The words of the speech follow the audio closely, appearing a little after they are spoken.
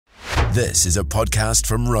This is a podcast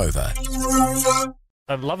from Rover.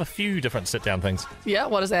 I love a few different sit-down things. Yeah,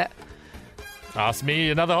 what is that? Ask me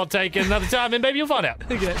another hot take another time and maybe you'll find out.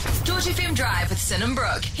 Okay. George FM Drive with Sin and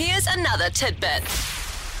Brooke. Here's another tidbit.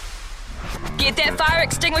 Get that fire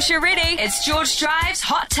extinguisher ready. It's George Drive's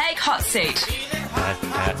Hot Take Hot Seat.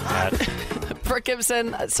 Brooke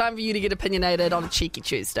Gibson, it's time for you to get opinionated on a cheeky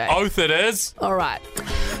Tuesday. Oath it is. All right.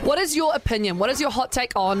 What is your opinion? What is your hot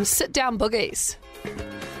take on sit-down boogies?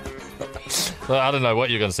 Well, I don't know what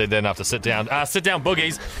you're going to say then after sit-down. Sit-down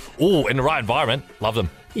boogies. Oh, in the right environment. Love them.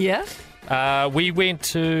 Yeah? We went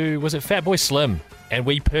to, was it Fat Boy Slim? And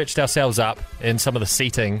we perched ourselves up in some of the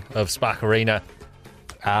seating of Spark Arena.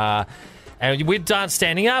 And we'd done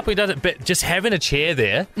standing up, we done it, but just having a chair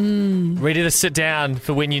there, ready to sit down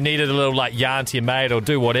for when you needed a little like yarn to your mate or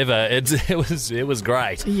do whatever. It was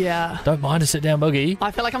great. Yeah. Don't mind a sit down boogie. I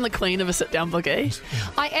feel like I'm the queen of a sit-down boogie.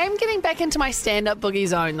 I am getting back into my stand-up boogie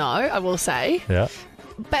zone, though, I will say. Yeah.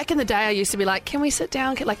 Back in the day, I used to be like, can we sit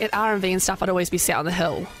down? Like at R&V and stuff, I'd always be sat on the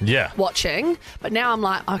hill watching. But now I'm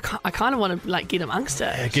like, I kind of want to like get amongst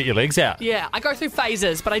it. Yeah, get your legs out. Yeah, I go through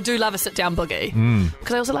phases, but I do love a sit-down boogie.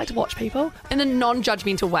 Because I also like to watch people in a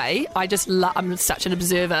non-judgmental way. I'm such an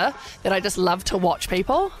observer that I just love to watch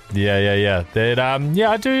people. Yeah. That,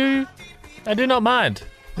 I do not mind.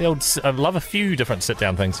 I love a few different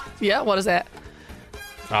sit-down things. Yeah, what is that?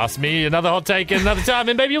 Ask me another hot take another time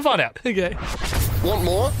and maybe you'll find out. Okay. Want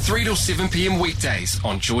more? 3 till 7 p.m. weekdays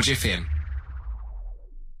on George FM.